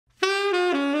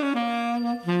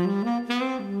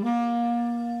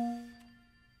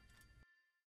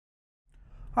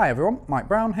Hi everyone, Mike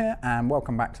Brown here and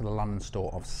welcome back to the London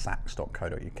store of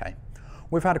sax.co.uk.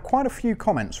 We've had quite a few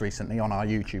comments recently on our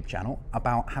YouTube channel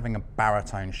about having a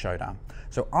baritone showdown.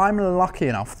 So I'm lucky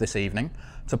enough this evening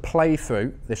to play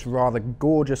through this rather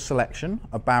gorgeous selection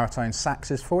of baritone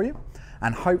saxes for you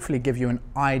and hopefully give you an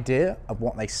idea of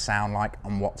what they sound like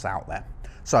and what's out there.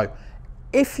 So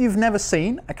if you've never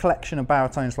seen a collection of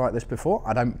baritones like this before,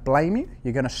 I don't blame you.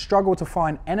 You're going to struggle to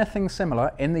find anything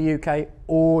similar in the UK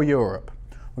or Europe.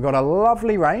 We've got a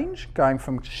lovely range going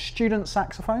from student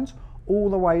saxophones all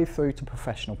the way through to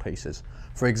professional pieces.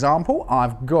 For example,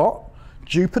 I've got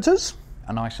Jupiters,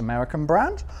 a nice American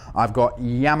brand. I've got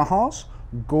Yamahas,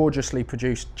 gorgeously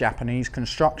produced Japanese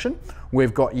construction.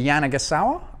 We've got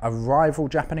Yanagisawa, a rival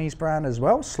Japanese brand as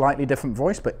well, slightly different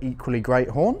voice but equally great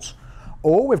horns.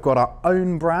 Or we've got our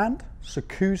own brand,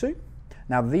 Sakuzu.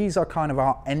 Now these are kind of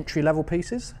our entry-level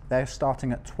pieces. They're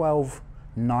starting at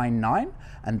 $12.99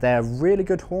 and they're really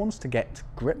good horns to get to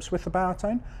grips with the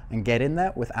baritone and get in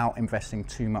there without investing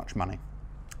too much money.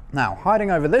 Now, hiding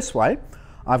over this way,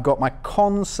 I've got my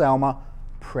Conselma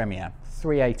Premier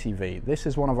 380V. This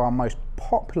is one of our most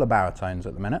popular baritones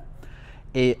at the minute.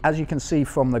 As you can see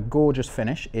from the gorgeous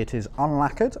finish, it is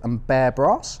unlacquered and bare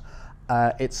brass.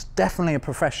 It's definitely a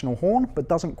professional horn, but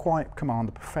doesn't quite command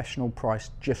the professional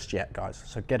price just yet, guys.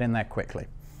 So get in there quickly.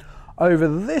 Over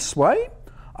this way,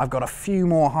 I've got a few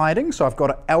more hiding. So I've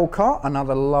got Elcar,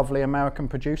 another lovely American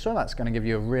producer. That's going to give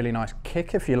you a really nice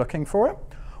kick if you're looking for it.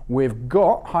 We've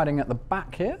got hiding at the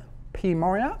back here, P.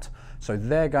 Moriat. So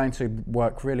they're going to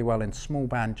work really well in small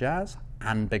band jazz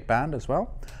and big band as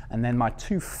well. And then my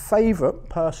two favorite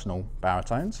personal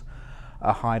baritones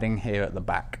are hiding here at the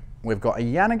back. We've got a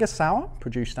Yanagisawa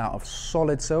produced out of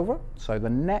solid silver. So the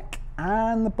neck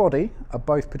and the body are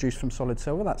both produced from solid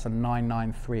silver. That's a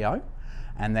 9930.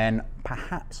 And then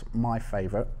perhaps my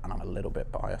favorite, and I'm a little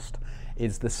bit biased,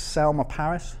 is the Selma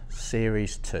Paris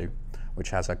Series 2, which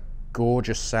has a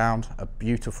gorgeous sound, a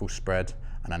beautiful spread,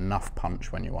 and enough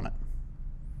punch when you want it.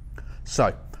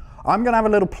 So I'm going to have a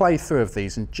little playthrough of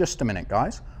these in just a minute,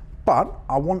 guys, but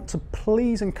I want to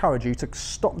please encourage you to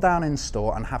stop down in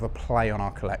store and have a play on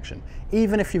our collection.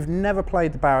 Even if you've never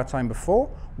played the baritone before,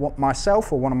 what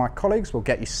myself or one of my colleagues will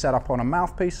get you set up on a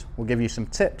mouthpiece, we'll give you some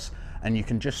tips, and you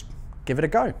can just give it a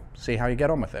go, see how you get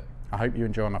on with it. I hope you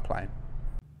enjoy my playing.